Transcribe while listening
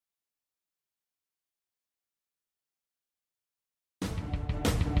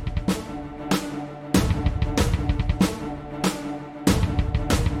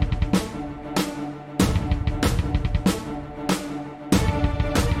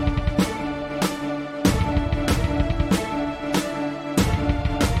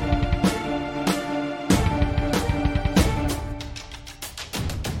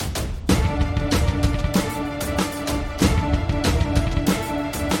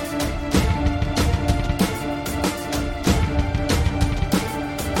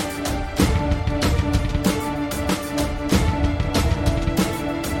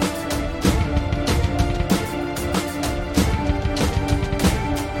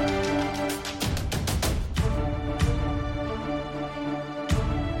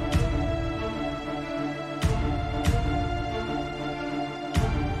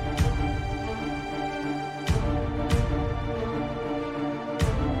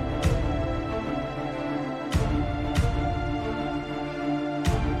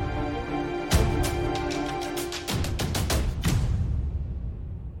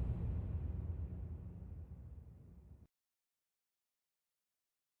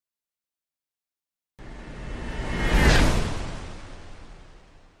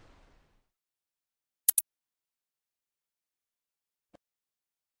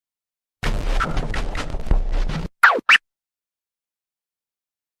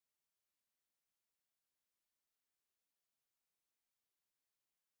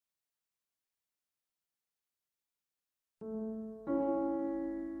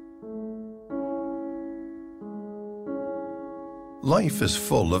Life is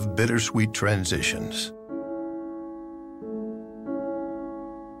full of bittersweet transitions.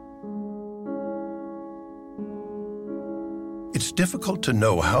 It's difficult to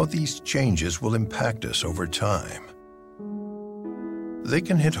know how these changes will impact us over time. They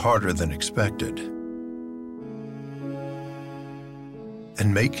can hit harder than expected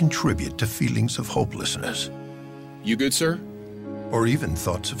and may contribute to feelings of hopelessness. You good, sir? Or even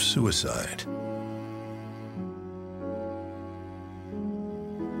thoughts of suicide.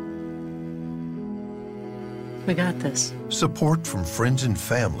 We got this. Support from friends and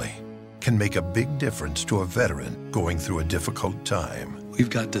family can make a big difference to a veteran going through a difficult time. We've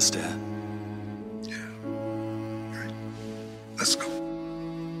got this, Dad. Yeah. All right. Let's go.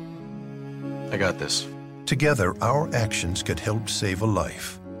 I got this. Together, our actions could help save a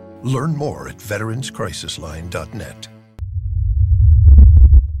life. Learn more at veteranscrisisline.net.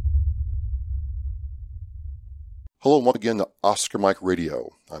 Hello and welcome again to Oscar Mike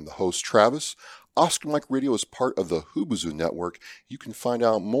Radio. I'm the host, Travis. Oscar Mike Radio is part of the Hubazoo Network. You can find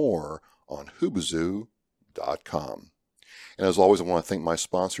out more on Hubazoo.com. And as always, I want to thank my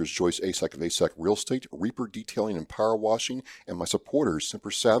sponsors, Joyce Asack of Asack Real Estate, Reaper Detailing and Power Washing, and my supporters, Semper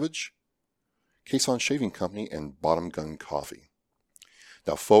Savage, Cason Shaving Company, and Bottom Gun Coffee.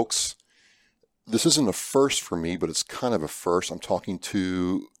 Now, folks, this isn't a first for me, but it's kind of a first. I'm talking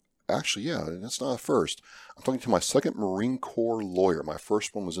to, actually, yeah, that's not a first. I'm talking to my second Marine Corps lawyer. My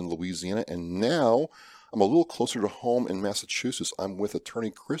first one was in Louisiana, and now I'm a little closer to home in Massachusetts. I'm with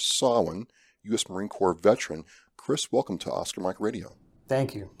attorney Chris Sawin, U.S. Marine Corps veteran. Chris, welcome to Oscar Mike Radio.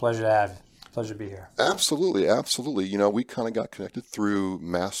 Thank you. Pleasure to have you. Pleasure to be here. Absolutely, absolutely. You know, we kind of got connected through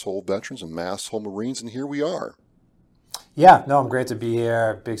Masshole Veterans and Masshole Marines, and here we are. Yeah, no, I'm great to be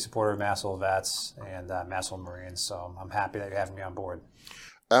here. Big supporter of Masshole Vets and Masshole Marines, so I'm happy that you're having me on board.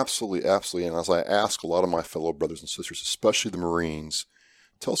 Absolutely, absolutely. And as I ask a lot of my fellow brothers and sisters, especially the Marines,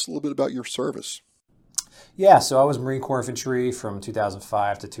 tell us a little bit about your service. Yeah, so I was Marine Corps Infantry from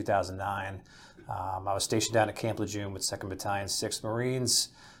 2005 to 2009. I was stationed down at Camp Lejeune with 2nd Battalion, 6th Marines.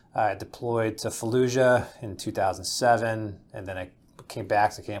 I deployed to Fallujah in 2007, and then I came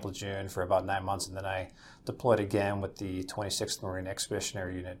back to Camp Lejeune for about 9 months, and then I deployed again with the 26th Marine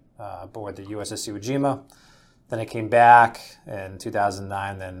Expeditionary Unit aboard the USS Iwo Jima. Then I came back in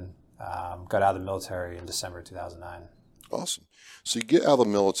 2009, then got out of the military in December 2009. Awesome. So you get out of the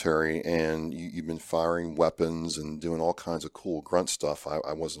military and you've been firing weapons and doing all kinds of cool grunt stuff.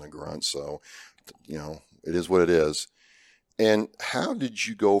 I wasn't a grunt, so, you know, it is what it is. And how did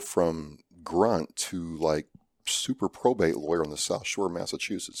you go from grunt to like super probate lawyer on the South Shore of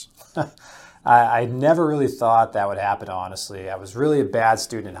Massachusetts? I never really thought that would happen, honestly. I was really a bad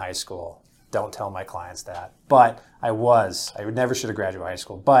student in high school. Don't tell my clients that. But I was. I never should have graduated high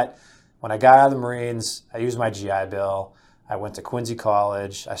school. But when I got out of the Marines, I used my GI Bill. I went to Quincy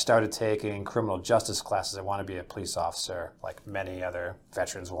College. I started taking criminal justice classes. I want to be a police officer, like many other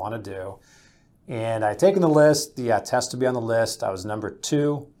veterans want to do. And I had taken the list, the test to be on the list. I was number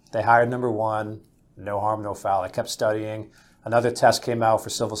 2. They hired number 1. No harm, no foul. I kept studying. Another test came out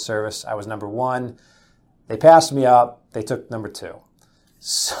for civil service. I was number 1. They passed me up. They took number 2.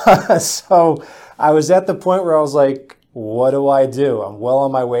 So I was at the point where I was like, what do I do? I'm well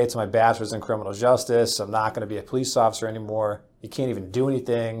on my way to my bachelor's in criminal justice. I'm not going to be a police officer anymore. You can't even do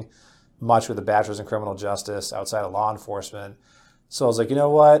anything much with a bachelor's in criminal justice outside of law enforcement. So I was like, you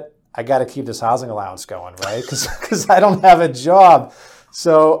know what? I got to keep this housing allowance going, right? Because I don't have a job.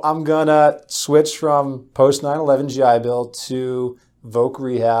 So I'm going to switch from post 9/11 GI Bill to VOC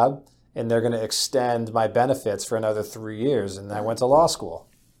rehab, and they're going to extend my benefits for another 3 years. And I went to law school.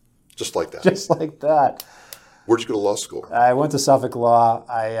 Just like that? Just like that. Where'd you go to law school? I went to Suffolk Law.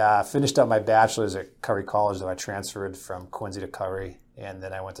 I finished up my bachelor's at Curry College, though I transferred from Quincy to Curry, and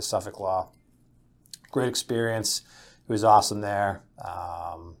then I went to Suffolk Law. Great experience. It was awesome there.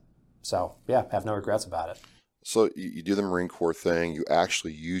 So, yeah, I have no regrets about it. So you do the Marine Corps thing. You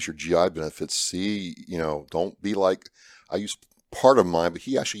actually use your GI benefits. See, you know, don't be like, I used part of mine, but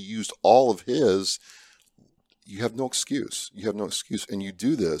he actually used all of his. You have no excuse. You have no excuse. And you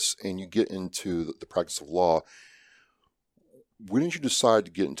do this and you get into the practice of law. When did you decide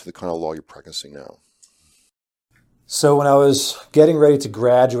to get into the kind of law you're practicing now? So when I was getting ready to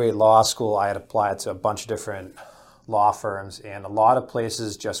graduate law school, I had applied to a bunch of different law firms, and a lot of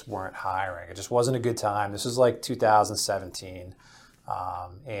places just weren't hiring. It just wasn't a good time. This was like 2017.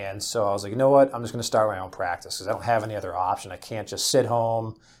 And so I was like, you know what? I'm just going to start my own practice because I don't have any other option. I can't just sit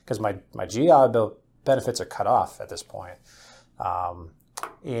home because my GI Bill benefits are cut off at this point.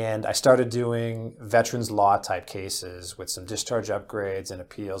 And I started doing veterans law type cases with some discharge upgrades and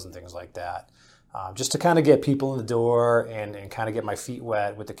appeals and things like that, just to kind of get people in the door and kind of get my feet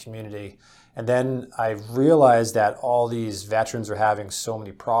wet with the community. And then I realized that all these veterans were having so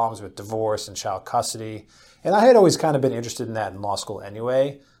many problems with divorce and child custody. And I had always kind of been interested in that in law school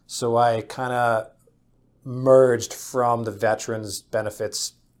anyway. So I kind of merged from the veterans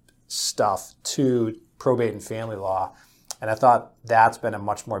benefits stuff to probate and family law. And I thought that's been a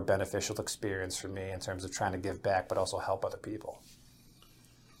much more beneficial experience for me in terms of trying to give back, but also help other people.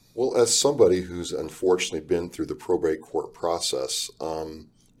 Well, as somebody who's unfortunately been through the probate court process,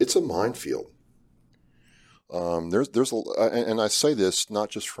 it's a minefield. And I say this not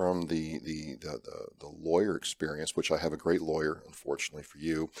just from the lawyer experience, which I have a great lawyer, unfortunately for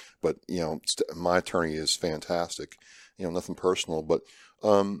you, but my attorney is fantastic. Nothing personal, but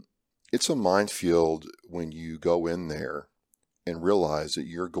it's a minefield when you go in there and realize that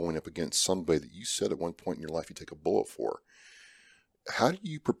you're going up against somebody that you said at one point in your life you take a bullet for. How do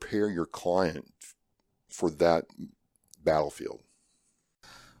you prepare your client for that battlefield?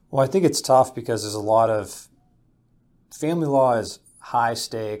 Well, I think it's tough because there's a lot of family law is high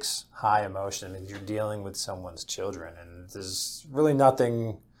stakes, high emotion. I mean, you're dealing with someone's children, and there's really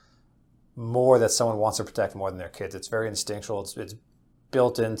nothing more that someone wants to protect more than their kids. It's very instinctual. It's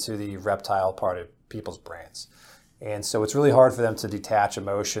built into the reptile part of people's brains. And so it's really hard for them to detach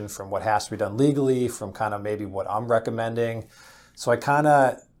emotion from what has to be done legally, from kind of maybe what I'm recommending. So I kind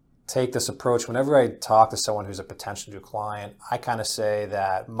of take this approach whenever I talk to someone who's a potential new client. I kind of say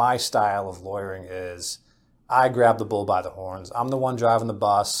that my style of lawyering is I grab the bull by the horns. I'm the one driving the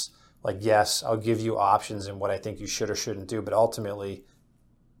bus. Like, yes, I'll give you options and what I think you should or shouldn't do, but ultimately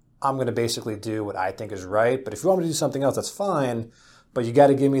I'm going to basically do what I think is right. But if you want me to do something else, that's fine. But you got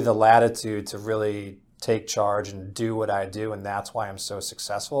to give me the latitude to really take charge and do what I do, and that's why I'm so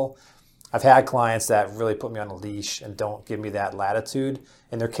successful. I've had clients that really put me on a leash and don't give me that latitude,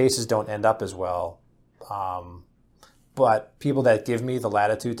 and their cases don't end up as well. But people that give me the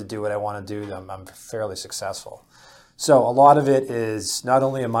latitude to do what I want to do, I'm fairly successul. So a lot of it is not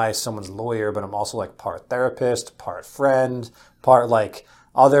only am I someone's lawyer, but I'm also like part therapist, part friend, part like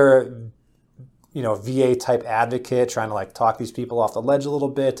other VA type advocate, trying to like talk these people off the ledge a little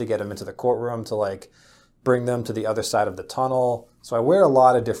bit to get them into the courtroom, to like bring them to the other side of the tunnel. So I wear a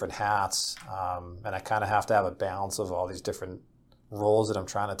lot of different hats, and I kind of have to have a balance of all these different roles that I'm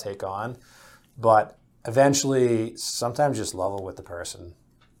trying to take on. But eventually, sometimes just level with the person.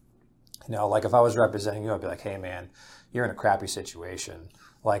 Like if I was representing you, I'd be like, hey man, you're in a crappy situation.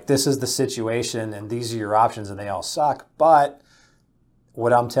 Like this is the situation and these are your options and they all suck, but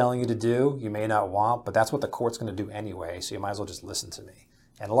what I'm telling you to do, you may not want, but that's what the court's going to do anyway, so you might as well just listen to me.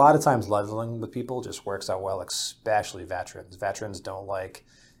 And a lot of times leveling with people just works out well, especially veterans. Veterans don't like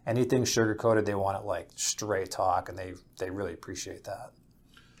anything sugar-coated. They want it like straight talk, and they really appreciate that.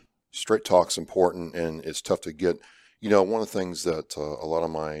 Straight talk's important, and it's tough to get. One of the things that a lot of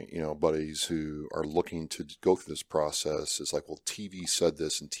my, buddies who are looking to go through this process is like, well, TV said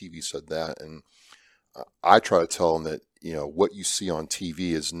this and TV said that. And I try to tell them that, what you see on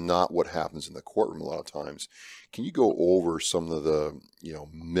TV is not what happens in the courtroom a lot of times. Can you go over some of the,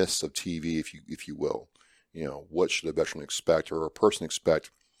 myths of TV, if you will? What should a veteran expect or a person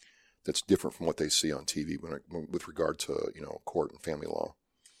expect that's different from what they see on TV with regard to, court and family law?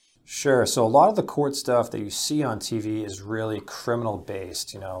 Sure. So a lot of the court stuff that you see on TV is really criminal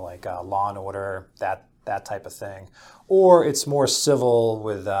based, like Law and Order, that type of thing. Or it's more civil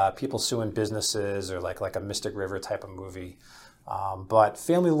with people suing businesses or like a Mystic River type of movie. But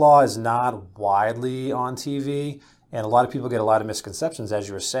family law is not widely on TV, and a lot of people get a lot of misconceptions, as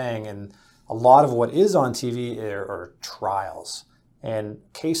you were saying, and a lot of what is on TV are trials. And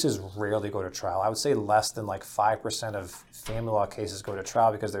cases rarely go to trial. I would say less than like 5% of family law cases go to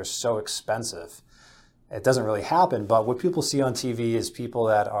trial because they're so expensive. It doesn't really happen, but what people see on TV is people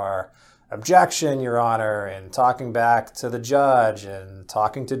that are objection, Your Honor, and talking back to the judge and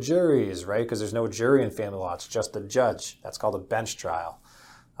talking to juries, right? Because there's no jury in family law, it's just the judge. That's called a bench trial.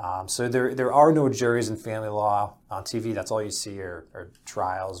 So there are no juries in family law on TV. That's all you see are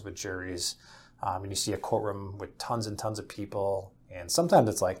trials with juries. And you see a courtroom with tons and tons of people. And sometimes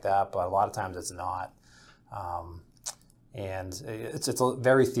it's like that, but a lot of times it's not. And it's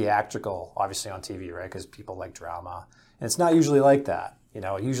very theatrical, obviously, on TV, right? Because people like drama. And it's not usually like that.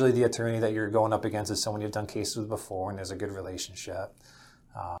 Usually the attorney that you're going up against is someone you've done cases with before and there's a good relationship.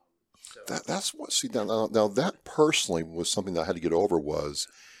 That's what, see, now that personally was something that I had to get over was,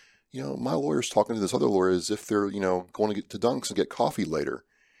 my lawyer's talking to this other lawyer as if they're, going to get to Dunks and get coffee later.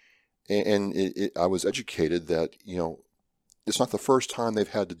 And I was educated that, it's not the first time they've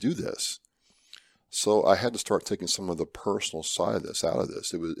had to do this. So I had to start taking some of the personal side of this out of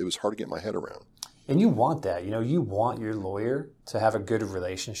this. It was hard to get my head around. And you want that. You want your lawyer to have a good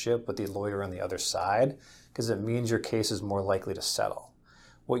relationship with the lawyer on the other side, because it means your case is more likely to settle.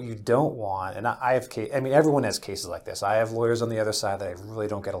 What you don't want, and everyone has cases like this. I have lawyers on the other side that I really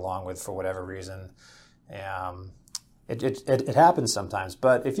don't get along with for whatever reason. It happens sometimes,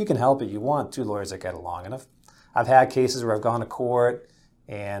 but if you can help it, you want two lawyers that get along. And I've had cases where I've gone to court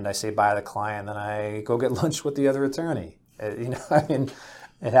and I say bye to the client, and then I go get lunch with the other attorney. It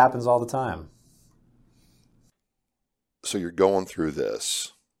happens all the time. So you're going through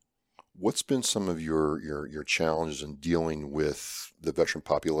this. What's been some of your challenges in dealing with the veteran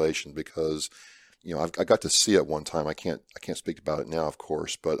population? Because, I got to see it one time. I can't speak about it now, of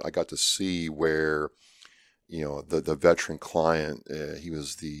course, but I got to see where, the veteran client, he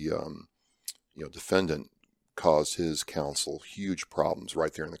was the, defendant, caused his counsel huge problems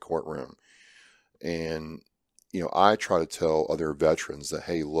right there in the courtroom. And, I try to tell other veterans that,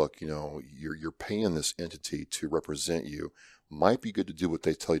 hey, look, you're paying this entity to represent you. Might be good to do what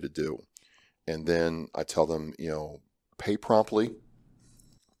they tell you to do. And then I tell them, pay promptly.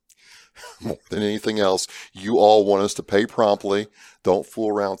 More than anything else, you all want us to pay promptly. Don't fool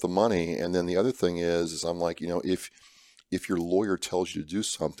around with the money. And then the other thing is I'm like, if your lawyer tells you to do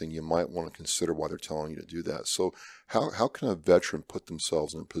something, you might want to consider why they're telling you to do that. So how can a veteran put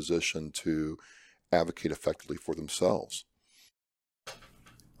themselves in a position to advocate effectively for themselves?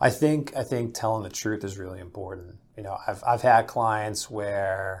 I think telling the truth is really important. I've had clients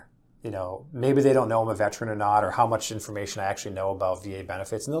where, maybe they don't know I'm a veteran or not, or how much information I actually know about VA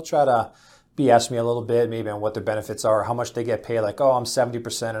benefits, and they'll try to BS me a little bit, maybe on what their benefits are, how much they get paid. Like, oh, I'm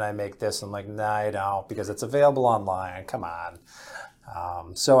 70% and I make this. I'm like, nah, you don't, because it's available online. Come on.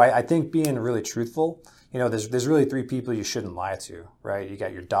 So I think being really truthful, there's really three people you shouldn't lie to, right? You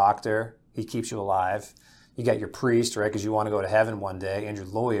got your doctor, he keeps you alive. You got your priest, right, because you want to go to heaven one day, and your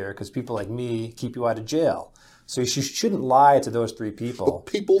lawyer, because people like me keep you out of jail. So you shouldn't lie to those three people. But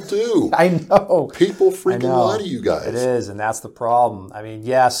people do. I know. People freaking lie to you guys. It is, and that's the problem. I mean,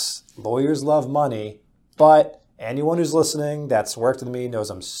 yes, lawyers love money, but anyone who's listening that's worked with me knows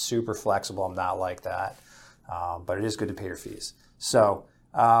I'm super flexible. I'm not like that. But it is good to pay your fees. So,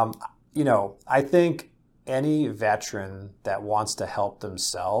 I think any veteran that wants to help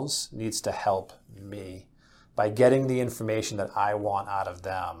themselves needs to help me by getting the information that I want out of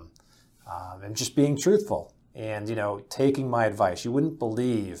them, and just being truthful and, taking my advice. You wouldn't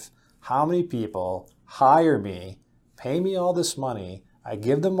believe how many people hire me, pay me all this money, I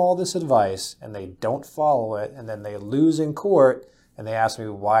give them all this advice, and they don't follow it, and then they lose in court, and they ask me,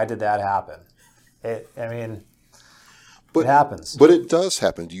 why did that happen? It happens. But it does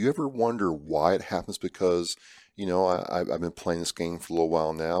happen. Do you ever wonder why it happens? Because, I've been playing this game for a little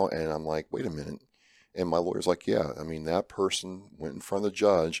while now, and I'm like, wait a minute. And my lawyer's like, yeah, that person went in front of the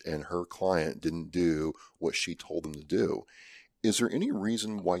judge and her client didn't do what she told them to do. Is there any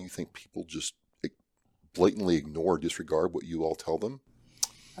reason why you think people just blatantly ignore or disregard what you all tell them?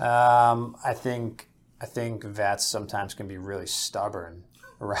 I think vets sometimes can be really stubborn,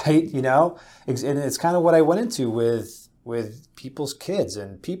 right? And it's kind of what I went into with people's kids.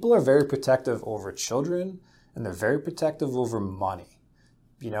 And people are very protective over children, and they're very protective over money.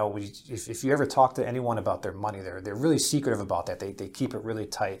 If you ever talk to anyone about their money, they're really secretive about that. They keep it really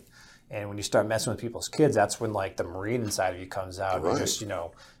tight. And when you start messing with people's kids, that's when like the Marine inside of you comes out. Right. And just,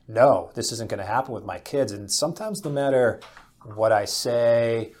 no, this isn't going to happen with my kids. And sometimes no matter what I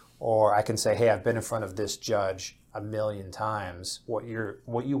say, or I can say, hey, I've been in front of this judge 1,000,000 times. What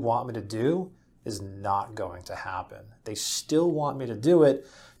you want me to do is not going to happen. They still want me to do it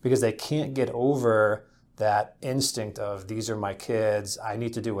because they can't get over that instinct of, these are my kids, I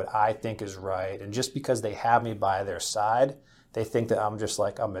need to do what I think is right. And just because they have me by their side, they think that I'm just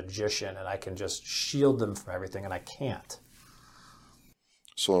like a magician and I can just shield them from everything, and I can't.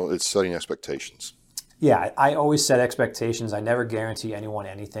 So it's setting expectations. Yeah, I always set expectations. I never guarantee anyone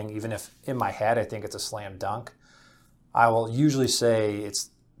anything, even if in my head I think it's a slam dunk. I will usually say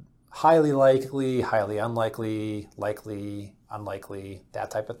it's highly likely, highly unlikely, likely, unlikely, that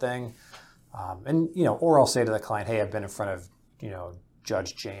type of thing. Or I'll say to the client, hey, I've been in front of,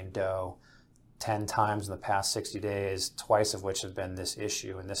 Judge Jane Doe 10 times in the past 60 days, twice of which have been this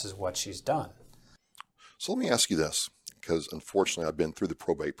issue, and this is what she's done. So let me ask you this, because unfortunately I've been through the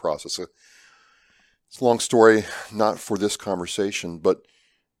probate process. It's a long story, not for this conversation, but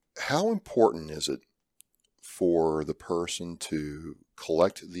how important is it for the person to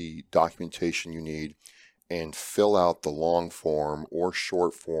collect the documentation you need and fill out the long form or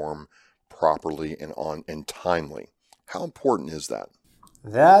short form properly and timely? How important is that?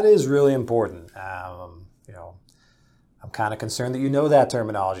 That is really important. I'm kind of concerned that you know that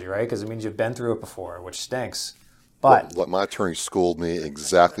terminology, right? Because it means you've been through it before, which stinks. But my attorney schooled me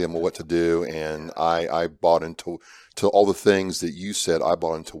exactly on what to do, and I bought into all the things that you said. I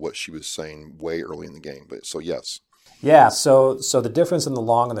bought into what she was saying way early in the game. But so yes. Yeah, so the difference in the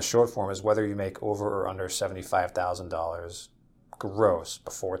long and the short form is whether you make over or under $75,000 gross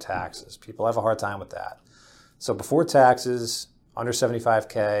before taxes. People have a hard time with that. So before taxes, under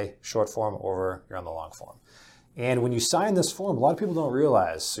 75K, short form, over, you're on the long form. And when you sign this form, a lot of people don't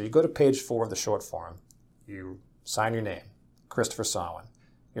realize. So you go to page 4 of the short form, you sign your name, Christopher Sawin.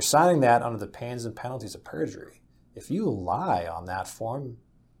 You're signing that under the pains and penalties of perjury. If you lie on that form,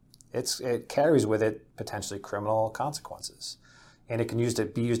 it carries with it potentially criminal consequences. And it can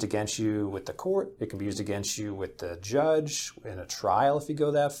be used against you with the court. It can be used against you with the judge in a trial if you go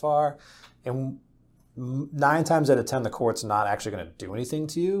that far. And 9 times out of 10, the court's not actually going to do anything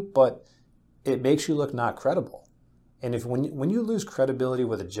to you, but it makes you look not credible. And when you lose credibility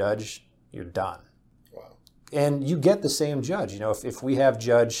with a judge, you're done. Wow. And you get the same judge. If we have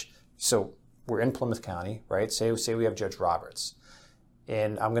so we're in Plymouth County, right? Say we have Judge Roberts,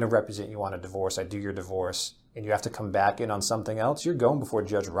 and I'm going to represent you on a divorce. I do your divorce, and you have to come back in on something else. You're going before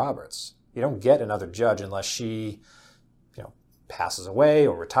Judge Roberts. You don't get another judge unless she, passes away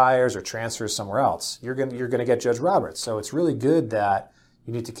or retires or transfers somewhere else. You're going to get Judge Roberts. So it's really good that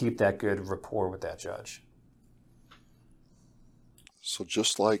you need to keep that good rapport with that judge. So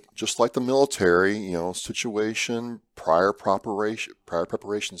just like the military, situation, prior preparation,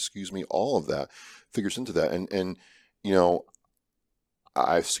 all of that figures into that. And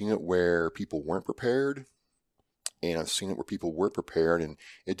I've seen it where people weren't prepared, and I've seen it where people were prepared, and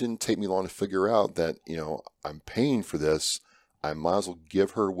it didn't take me long to figure out that, I'm paying for this. I might as well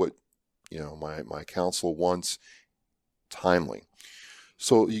give her what, my counsel wants timely.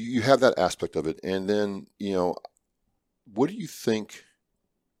 So you have that aspect of it. And then, what do you think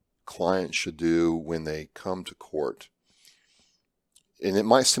clients should do when they come to court? And it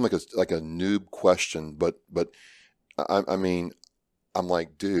might seem like a noob question, but I mean, I'm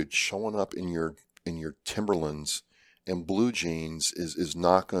like, dude, showing up in your Timberlands and blue jeans is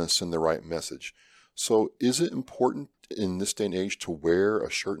not going to send the right message. So is it important in this day and age to wear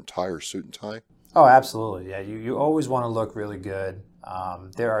a shirt and tie or suit and tie? Oh, absolutely. Yeah, you always want to look really good.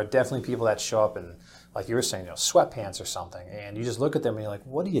 There are definitely people that show up in, like you were saying, sweatpants or something, and you just look at them and you're like,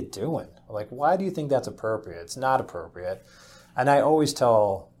 what are you doing? Like, why do you think that's appropriate? It's not appropriate. And I always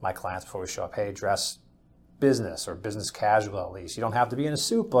tell my clients before we show up, hey, dress business or business casual at least. You don't have to be in a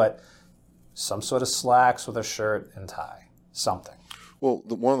suit, but some sort of slacks with a shirt and tie, something. Well,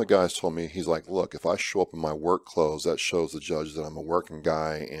 one of the guys told me, he's like, look, if I show up in my work clothes, that shows the judge that I'm a working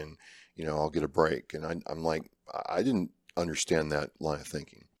guy and, I'll get a break. And I'm like, I didn't understand that line of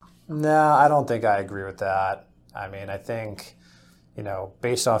thinking. No, I don't think I agree with that. I mean, I think,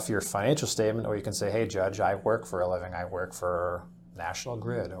 based off your financial statement, or you can say, hey, judge, I work for a living. I work for National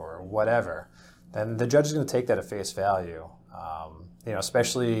Grid or whatever. Then the judge is going to take that at face value.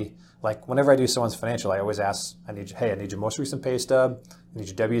 Especially like whenever I do someone's financial, I always ask, I need your most recent pay stub, I need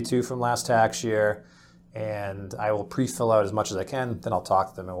your W-2 from last tax year, and I will pre-fill out as much as I can. Then I'll talk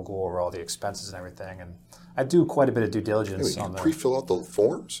to them and we'll go over all the expenses and everything. And I do quite a bit of due diligence on that. Pre-fill out the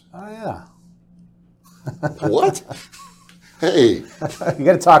forms? Oh, yeah. What? Hey. You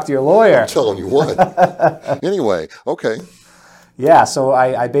got to talk to your lawyer. I'm telling you what. Anyway, okay. Yeah, so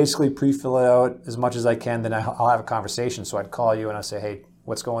I basically pre-fill it out as much as I can. Then I'll have a conversation. So I'd call you and I'd say, hey,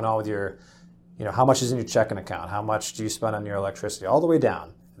 what's going on with your, how much is in your checking account? How much do you spend on your electricity? All the way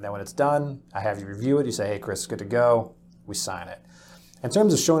down. And then when it's done, I have you review it. You say, hey, Chris, it's good to go. We sign it. In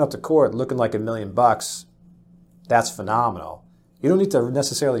terms of showing up to court looking like $1 million, that's phenomenal. You don't need to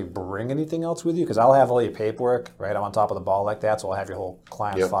necessarily bring anything else with you because I'll have all your paperwork, right? I'm on top of the ball like that, so I'll have your whole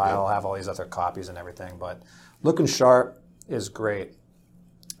client file. I'll have all these other copies and everything. But looking sharp is great.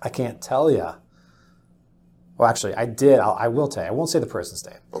 I can't tell you. Well, actually, I did. I will tell you. I won't say the person's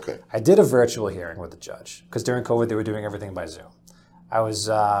name. Okay. I did a virtual hearing with the judge because during COVID they were doing everything by Zoom. I was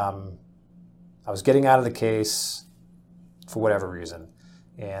getting out of the case for whatever reason,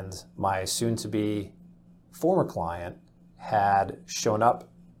 and my soon-to-be former client had shown up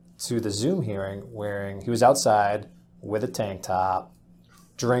to the Zoom hearing he was outside with a tank top,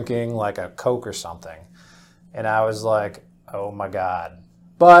 drinking like a Coke or something. And I was like, oh my God.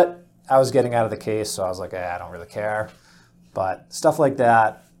 But I was getting out of the case, so I was like, I don't really care. But stuff like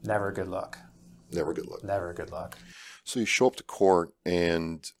that, never a good look. Never a good look. Never a good look. So you show up to court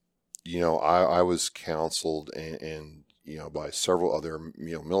and, I was counseled and by several other,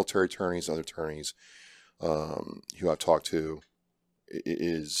 military attorneys, other attorneys, who I've talked to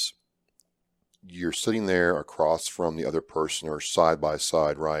is you're sitting there across from the other person or side by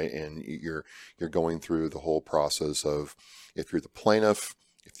side, right? And you're going through the whole process of, if you're the plaintiff,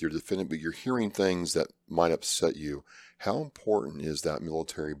 if you're the defendant, but you're hearing things that might upset you. How important is that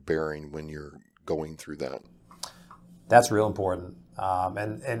military bearing when you're going through that? That's real important.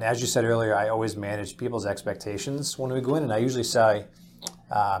 And as you said earlier, I always manage people's expectations when we go in, and I usually say,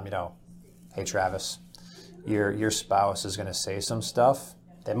 hey Travis, your spouse is going to say some stuff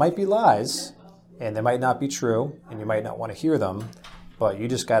that might be lies, and they might not be true, and you might not want to hear them, but you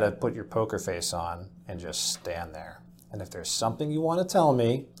just got to put your poker face on and just stand there. And if there's something you want to tell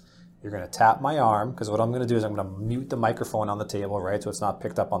me, you're going to tap my arm, because what I'm going to do is I'm going to mute the microphone on the table, right, so it's not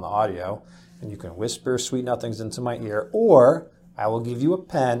picked up on the audio, and you can whisper sweet nothings into my ear, or I will give you a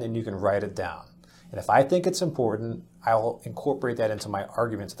pen and you can write it down. And if I think it's important, I will incorporate that into my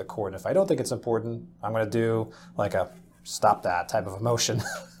argument to the court. And if I don't think it's important, I'm going to do like a stop that type of emotion.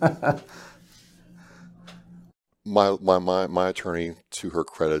 My attorney, to her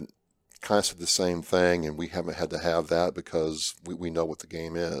credit, kind of said the same thing, and we haven't had to have that because we know what the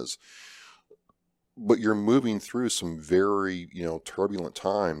game is. But you're moving through some very, turbulent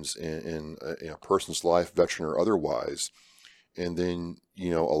times in a person's life, veteran or otherwise. And then,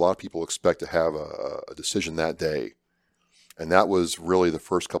 a lot of people expect to have a decision that day. And that was really the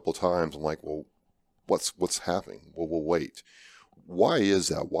first couple of times. I'm like, well, what's happening? Well, we'll wait. Why is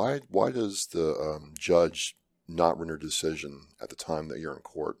that? Why does the judge not render a decision at the time that you're in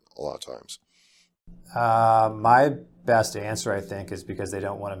court a lot of times? My best answer, I think, is because they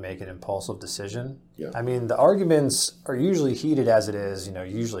don't want to make an impulsive decision. Yeah. I mean, the arguments are usually heated as it is,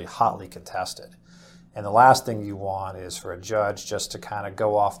 usually hotly contested. And the last thing you want is for a judge just to kind of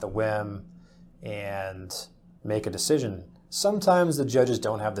go off the whim and make a decision. Sometimes the judges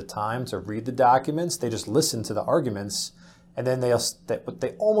don't have the time to read the documents. They just listen to the arguments, and then what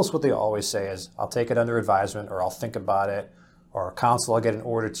they always say is, I'll take it under advisement, or I'll think about it, or counsel, I'll get an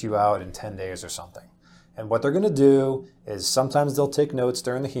order to you out in 10 days or something. And what they're going to do is sometimes they'll take notes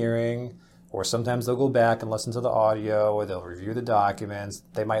during the hearing, or sometimes they'll go back and listen to the audio, or they'll review the documents.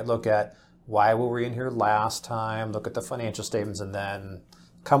 They might look at, why were we in here last time, look at the financial statements, and then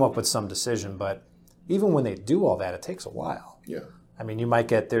come up with some decision. But even when they do all that, it takes a while. Yeah. I mean,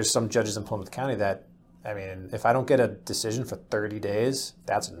 there's some judges in Plymouth County that, if I don't get a decision for 30 days,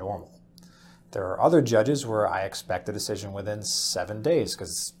 that's normal. There are other judges where I expect a decision within 7 days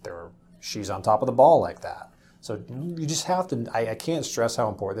because she's on top of the ball like that. So you just have to, I can't stress how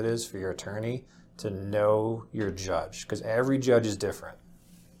important it is for your attorney to know your judge, because every judge is different.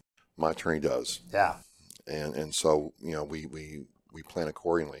 My attorney does. Yeah. And so, we plan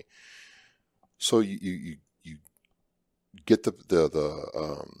accordingly. So you get the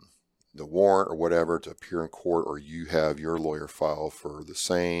warrant or whatever to appear in court, or you have your lawyer file for the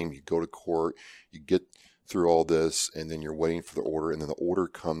same. You go to court, you get through all this, and then you're waiting for the order, and then the order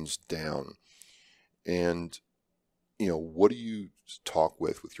comes down. And, what do you talk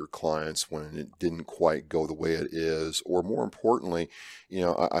with your clients when it didn't quite go the way it is? Or more importantly,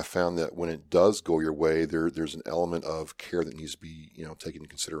 I found that when it does go your way, there's an element of care that needs to be, taken into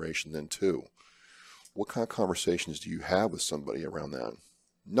consideration then too. What kind of conversations do you have with somebody around that?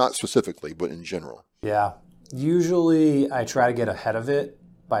 Not specifically, but in general. Yeah. Usually I try to get ahead of it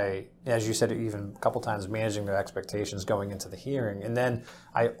by, as you said, even a couple times, managing their expectations going into the hearing. And then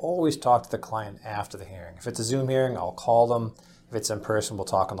I always talk to the client after the hearing. If it's a Zoom hearing, I'll call them. If it's in person, we'll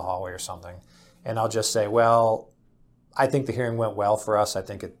talk in the hallway or something. And I'll just say, well, I think the hearing went well for us. I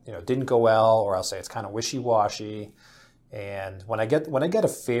think it didn't go well, or I'll say it's kind of wishy-washy. And when I get a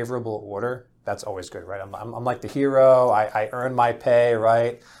favorable order, that's always good, right? I'm like the hero. I earn my pay,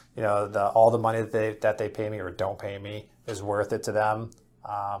 right? All the money that they pay me or don't pay me is worth it to them.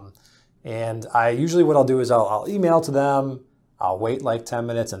 And what I'll do is I'll email to them. I'll wait like 10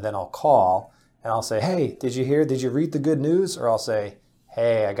 minutes, and then I'll call and I'll say, hey, did you read the good news? Or I'll say,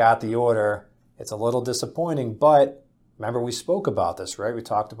 hey, I got the order. It's a little disappointing, but remember we spoke about this, right? We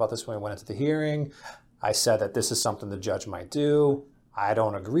talked about this when we went into the hearing. I said that this is something the judge might do. I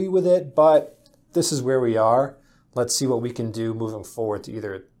don't agree with it, but this is where we are. Let's see what we can do moving forward to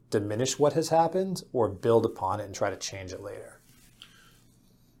either diminish what has happened or build upon it and try to change it later.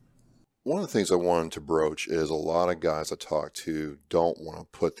 One of the things I wanted to broach is a lot of guys I talk to don't want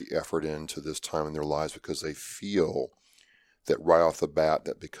to put the effort into this time in their lives because they feel that right off the bat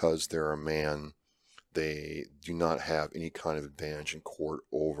that because they're a man, they do not have any kind of advantage in court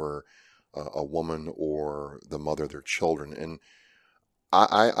over a woman or the mother of their children. And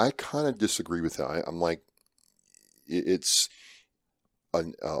I kind of disagree with that. I'm like, it's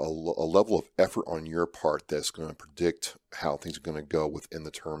a level of effort on your part that's going to predict how things are going to go within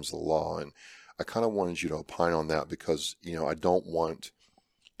the terms of the law. And I kind of wanted you to opine on that because, I don't want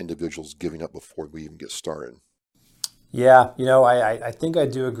individuals giving up before we even get started. Yeah, I think I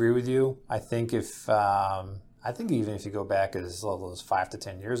do agree with you. I think even if you go back as little as 5 to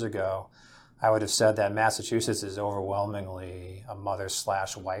 10 years ago, I would have said that Massachusetts is overwhelmingly a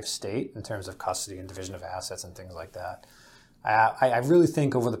mother/wife state in terms of custody and division of assets and things like that. I really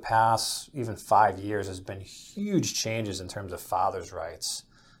think over the past even 5 years, there's been huge changes in terms of fathers' rights.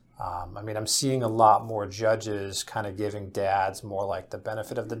 I'm seeing a lot more judges kind of giving dads more like the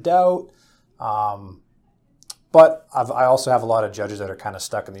benefit of the doubt. But I also have a lot of judges that are kind of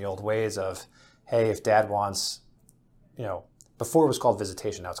stuck in the old ways of, hey, if dad wants, before it was called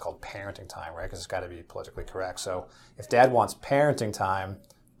visitation, now it's called parenting time, right? Because it's got to be politically correct. So if dad wants parenting time,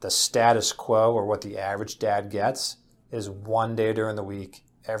 the status quo or what the average dad gets is 1 day during the week,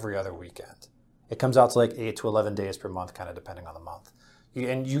 every other weekend. It comes out to like 8 to 11 days per month, kind of depending on the month.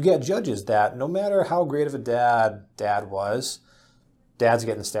 And you get judges that no matter how great of a dad was, dad's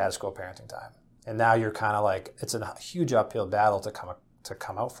getting the status quo parenting time. And now you're kind of like, it's a huge uphill battle to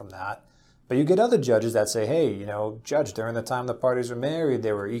come out from that. But you get other judges that say, hey, judge, during the time the parties were married,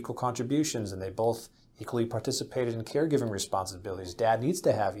 there were equal contributions and they both equally participated in caregiving responsibilities. Dad needs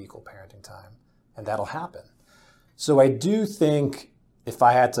to have equal parenting time, and that'll happen. So I do think if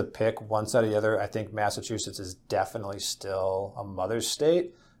I had to pick one side or the other, I think Massachusetts is definitely still a mother's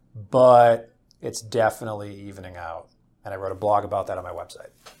state, but it's definitely evening out. And I wrote a blog about that on my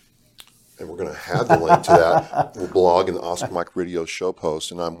website. And we're going to have the link to that blog in the Oscar Mike Radio show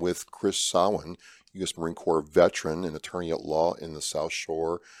post. And I'm with Chris Sawin, U.S. Marine Corps veteran and attorney at law in the South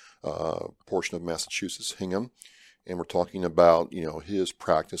Shore portion of Massachusetts, Hingham. And we're talking about, his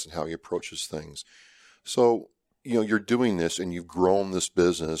practice and how he approaches things. So, you're doing this and you've grown this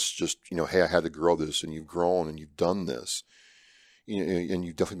business just, hey, I had to grow this, and you've grown and you've done this. And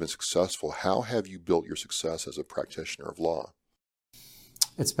you've definitely been successful. How have you built your success as a practitioner of law?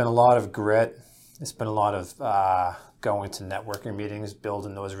 It's been a lot of grit. It's been a lot of going to networking meetings,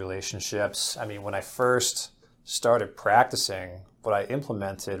 building those relationships. When I first started practicing, what I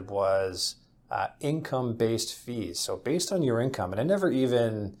implemented was income-based fees. So based on your income, and I never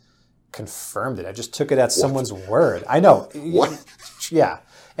even confirmed it. I just took it at someone's word. I know. What? Yeah.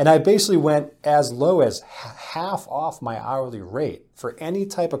 And I basically went as low as half off my hourly rate for any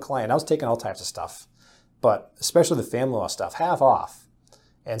type of client. I was taking all types of stuff, but especially the family law stuff, half off.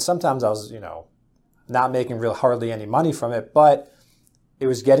 And sometimes I was, not making hardly any money from it, but it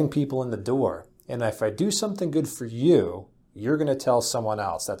was getting people in the door. And if I do something good for you, you're going to tell someone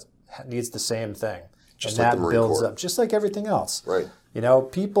else that needs the same thing. Just and like that the Marine builds Corps. up, just like everything else. Right.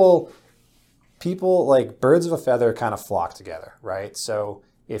 People like birds of a feather kind of flock together, right? So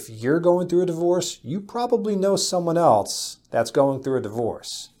if you're going through a divorce, you probably know someone else that's going through a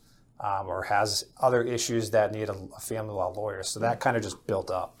divorce. Or has other issues that need a family law lawyer. So that kind of just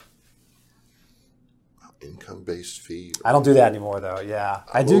built up. Income-based fee. I don't do that anymore, though. Yeah,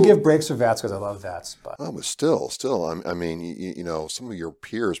 I do give breaks for vets because I love vets. But still, some of your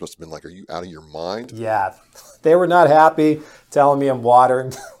peers must have been like, "Are you out of your mind?" Yeah, they were not happy telling me I'm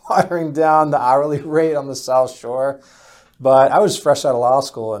watering down the hourly rate on the South Shore. But I was fresh out of law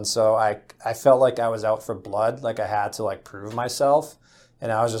school, and so I felt like I was out for blood, like I had to prove myself.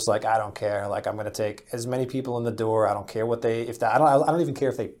 And I was just like, I don't care. I'm going to take as many people in the door. I don't care what I don't even care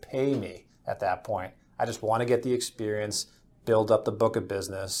if they pay me at that point. I just want to get the experience, build up the book of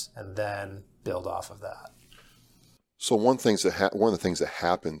business, and then build off of that. So one of the things that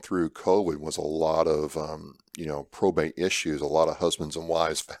happened through COVID was a lot of, probate issues. A lot of husbands and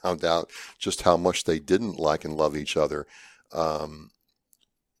wives found out just how much they didn't like and love each other. And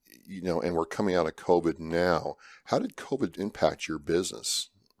we're coming out of COVID now. How did COVID impact your business?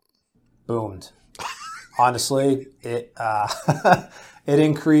 Boomed. Honestly, it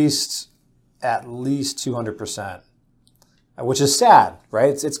increased at least 200%, which is sad,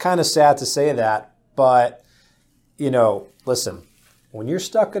 right? It's kind of sad to say that, but listen, when you're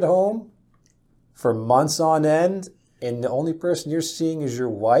stuck at home for months on end and the only person you're seeing is your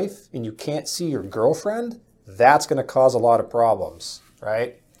wife and you can't see your girlfriend, that's going to cause a lot of problems,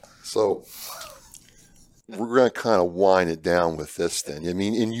 right? So we're going to kind of wind it down with this then.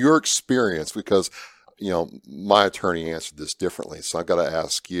 In your experience, because, my attorney answered this differently, so I've got to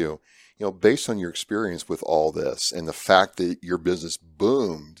ask you, based on your experience with all this and the fact that your business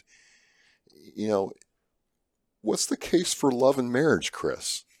boomed, what's the case for love and marriage,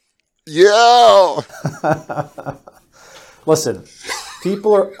 Chris? Yeah! Listen,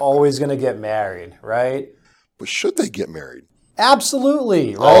 people are always going to get married, right? But should they get married?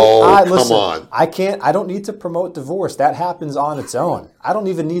 Absolutely, right? Oh, come listen, on. I don't need to promote divorce. That happens on its own. I don't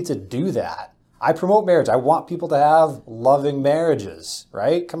even need to do that. I promote marriage. I want people to have loving marriages,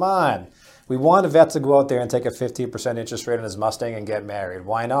 right? Come on. We want a vet to go out there and take a 15% interest rate on his Mustang and get married.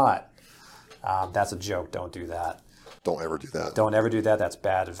 Why not? That's a joke. Don't do that. Don't ever do that. Don't ever do that. That's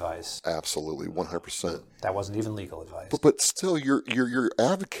bad advice. Absolutely, 100%. That wasn't even legal advice. But still, you're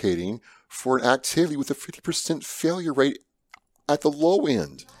advocating for an activity with a 50% failure rate at the low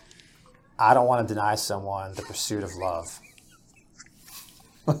end. I don't want to deny someone the pursuit of love.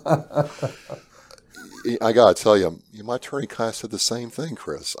 I gotta tell you, my attorney kind of said the same thing,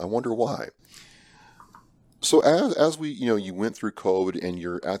 Chris. I wonder why. So as we, you went through COVID and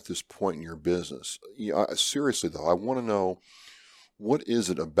you're at this point in your business, seriously though, I want to know, what is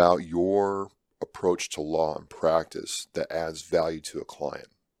it about your approach to law and practice that adds value to a client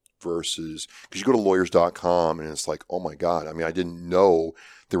versus, because you go to lawyers.com and it's like, oh my God, I mean, I didn't know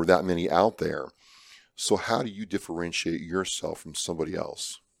there were that many out there. So how do you differentiate yourself from somebody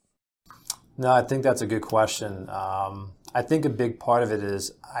else? No, I think that's a good question. I think a big part of it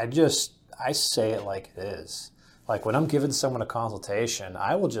is I say it like it is. Like when I'm giving someone a consultation,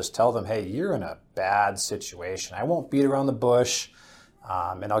 I will just tell them, hey, you're in a bad situation. I won't beat around the bush,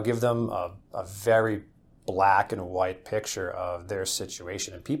 and I'll give them a very black and white picture of their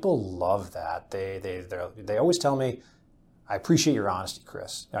situation. And people love that. They always tell me, I appreciate your honesty,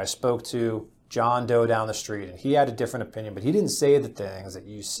 Chris. Now, I spoke to John Doe down the street, and he had a different opinion, but he didn't say the things that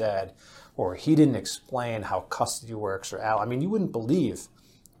you said, or he didn't explain how custody works, or I mean, you wouldn't believe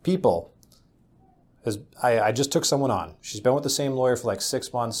people. I just took someone on. She's been with the same lawyer for like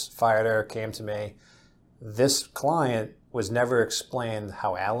 6 months, fired her, came to me. This client was never explained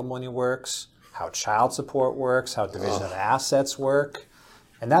how alimony works, how child support works, how division of assets work.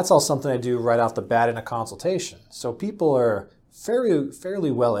 And that's all something I do right off the bat in a consultation. So people are fairly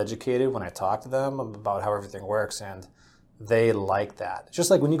well educated when I talk to them about how everything works, and they like that. It's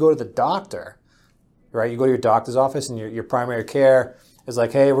just like when you go to the doctor, right? You go to your doctor's office and your primary care is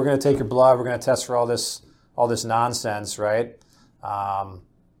like, hey, we're going to take your blood, we're going to test for all this nonsense, right? I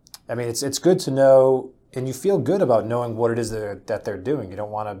mean, it's good to know, and you feel good about knowing what it is that they're doing. You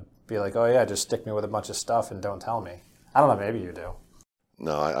don't want to be like, oh yeah, just stick me with a bunch of stuff and don't tell me. I don't know, maybe you do.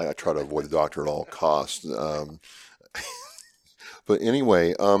 No, I try to avoid the doctor at all costs. But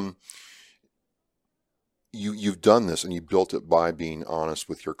anyway, you've done this and you built it by being honest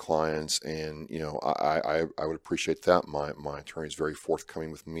with your clients, and I would appreciate that. My attorney is very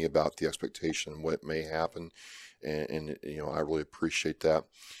forthcoming with me about the expectation and what may happen, and I really appreciate that.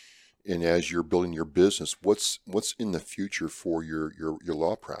 And as you're building your business, what's in the future for your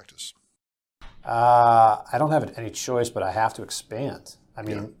law practice? I don't have any choice, but I have to expand. I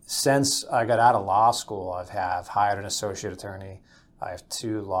mean, since I got out of law school, I have hired an associate attorney. I have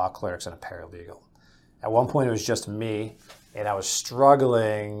 2 law clerks and a paralegal. At one point, it was just me, and I was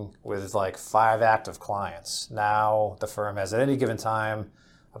struggling with like 5 active clients. Now the firm has, at any given time,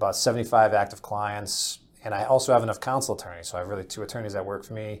 about 75 active clients, and I also have enough counsel attorneys. So I have really 2 attorneys that work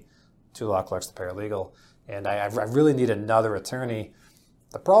for me, 2 law clerks, the paralegal, and I really need another attorney.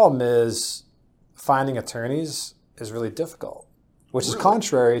 The problem is finding attorneys is really difficult, which is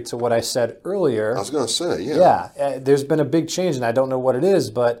contrary to what I said earlier. I was going to say, yeah. Yeah, there's been a big change, and I don't know what it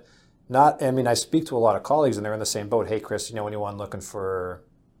is, but I speak to a lot of colleagues, and they're in the same boat. Hey, Chris, anyone looking for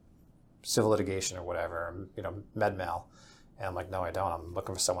civil litigation or whatever, med mal? And I'm like, no, I don't. I'm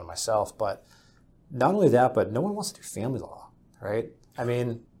looking for someone myself. But not only that, but no one wants to do family law, right? I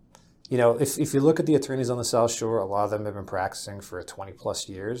mean, if you look at the attorneys on the South Shore, a lot of them have been practicing for 20 plus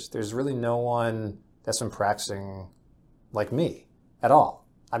years. There's really no one that's been practicing like me at all.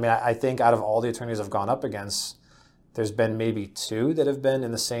 I mean, I think out of all the attorneys I've gone up against, there's been maybe 2 that have been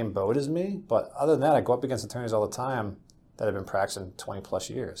in the same boat as me. But other than that, I go up against attorneys all the time that have been practicing 20 plus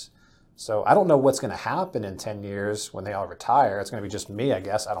years. So I don't know what's going to happen in 10 years when they all retire. It's going to be just me, I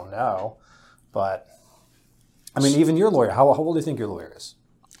guess. I don't know. But, I mean, even your lawyer, how old do you think your lawyer is?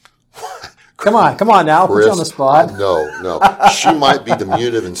 Come on now, Chris, put you on the spot. No. She might be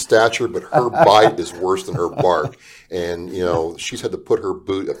diminutive in stature, but her bite is worse than her bark. And, she's had to put her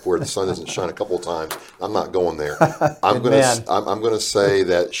boot up where the sun doesn't shine a couple of times. I'm not going there. I'm going to say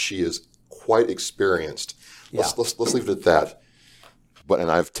that she is quite experienced. Let's leave it at that.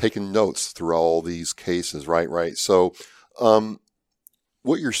 And I've taken notes through all these cases, right? So,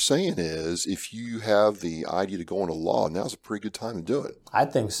 what you're saying is, if you have the idea to go into law, now's a pretty good time to do it. I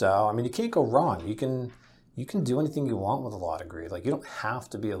think so. I mean, you can't go wrong. You can do anything you want with a law degree. Like, you don't have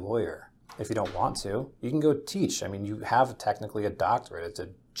to be a lawyer if you don't want to. You can go teach. I mean, you have technically a doctorate. It's a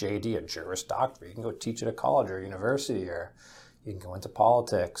JD, a Juris Doctorate. You can go teach at a college or a university, or You can go into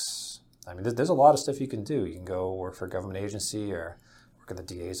politics. I mean, there's a lot of stuff you can do. You can go work for a government agency or work at the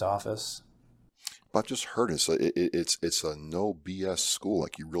DA's office. But I've just heard it's a no BS school.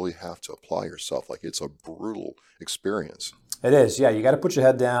 Like, you really have to apply yourself. Like, it's a brutal experience. It is, yeah. You got to put your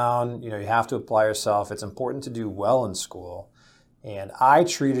head down. You have to apply yourself. It's important to do well in school. And I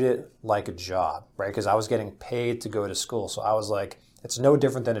treated it like a job, right? Because I was getting paid to go to school. So I was like, it's no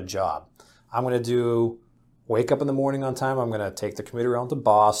different than a job. I'm going to wake up in the morning on time. I'm going to take the commute around to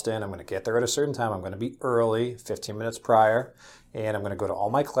Boston. I'm going to get there at a certain time. I'm going to be early, 15 minutes prior. And I'm going to go to all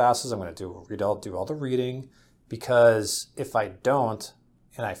my classes. I'm going to do all the reading. Because if I don't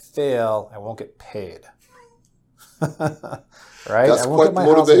and I fail, I won't get paid. Right? That's I won't quite get my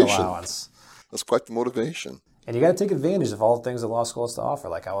the motivation. housing allowance. That's quite the motivation. And you got to take advantage of all the things that law school has to offer.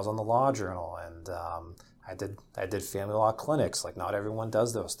 Like, I was on the Law Journal, and I did family law clinics. Like, not everyone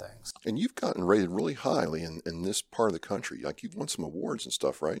does those things. And you've gotten rated really highly in this part of the country. Like, you've won some awards and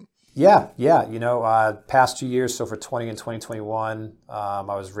stuff, right? Yeah. Past 2 years, so for 20 and 2021, I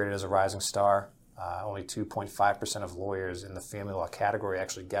was rated as a rising star. Only 2.5% of lawyers in the family law category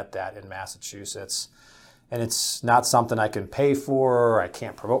actually get that in Massachusetts. And it's not something I can pay for, or I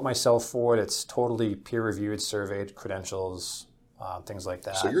can't promote myself for it. It's totally peer-reviewed, surveyed credentials, things like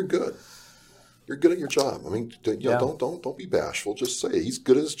that. So you're good. You're good at your job. I mean, don't be bashful. Just say he's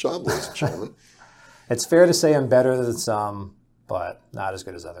good at his job, ladies and gentlemen. It's fair to say I'm better than some, but not as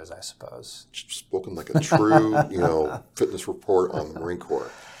good as others, I suppose. Spoken like a true, fitness report on the Marine Corps.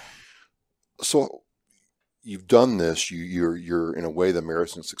 So you've done this. You're in a way the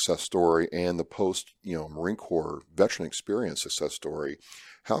American success story and the post Marine Corps veteran experience success story.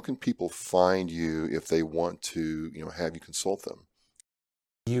 How can people find you if they want to have you consult them?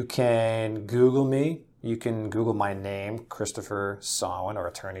 You can Google me. You can Google my name, Christopher Sawin, or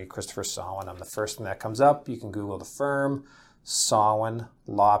attorney Christopher Sawin. I'm the first thing that comes up. You can Google the firm, Sawin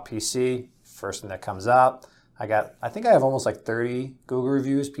Law PC. First thing that comes up. I think I have almost like 30 Google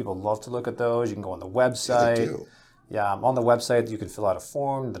reviews. People love to look at those. You can go on the website. Yeah, they do. Yeah, I'm on the website. You can fill out a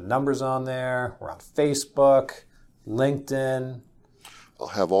form. The number's on there. We're on Facebook, LinkedIn. I'll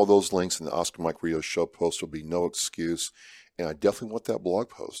have all those links in the Oscar Mike Radio show post. There'll be no excuse. And I definitely want that blog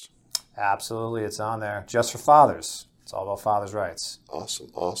post. Absolutely. It's on there. Just for fathers. It's all about fathers' rights.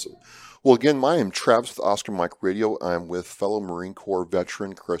 Awesome. Well, again, my name is Travis with Oscar Mike Radio. I'm with fellow Marine Corps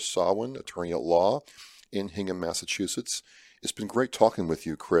veteran Chris Sawin, attorney at law in Hingham, Massachusetts. It's been great talking with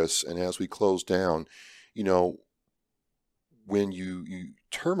you, Chris. And as we close down, when you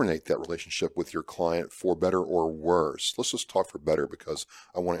terminate that relationship with your client for better or worse, let's just talk for better because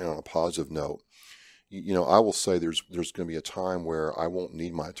I want to end on a positive note. I will say there's going to be a time where I won't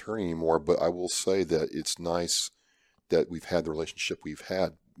need my attorney anymore, but I will say that it's nice that we've had the relationship we've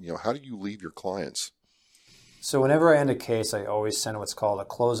had. How do you leave your clients? So whenever I end a case, I always send what's called a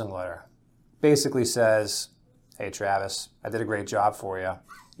closing letter. Basically says, hey, Travis, I did a great job for you.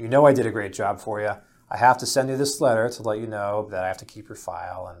 I did a great job for you. I have to send you this letter to let you know that I have to keep your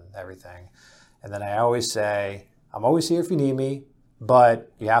file and everything. And then I always say, I'm always here if you need me,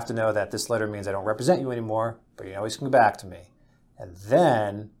 but you have to know that this letter means I don't represent you anymore, but you always come back to me. And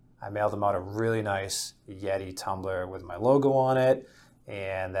then I mail them out a really nice Yeti tumbler with my logo on it.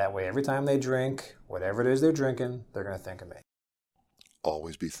 And that way, every time they drink, whatever it is they're drinking, they're going to think of me.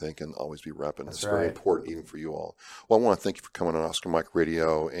 Always be thinking, always be repping. That's it's very important even for you all. Well, I want to thank you for coming on Oscar Mike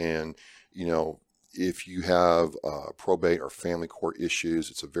Radio. And, if you have probate or family court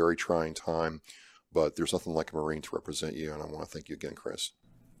issues, it's a very trying time, but there's nothing like a Marine to represent you. And I want to thank you again, Chris.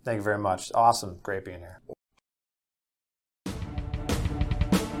 Thank you very much. Awesome. Great being here.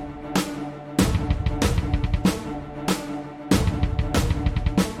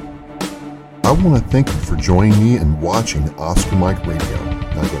 I want to thank you for joining me and watching Oscar Mike Radio.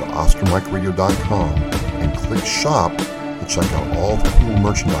 Now go to OscarMikeRadio.com and click Shop to check out all the cool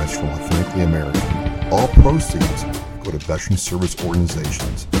merchandise from Authentically American. All proceeds go to veteran service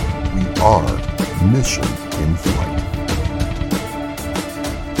organizations. We are Mission in Flight.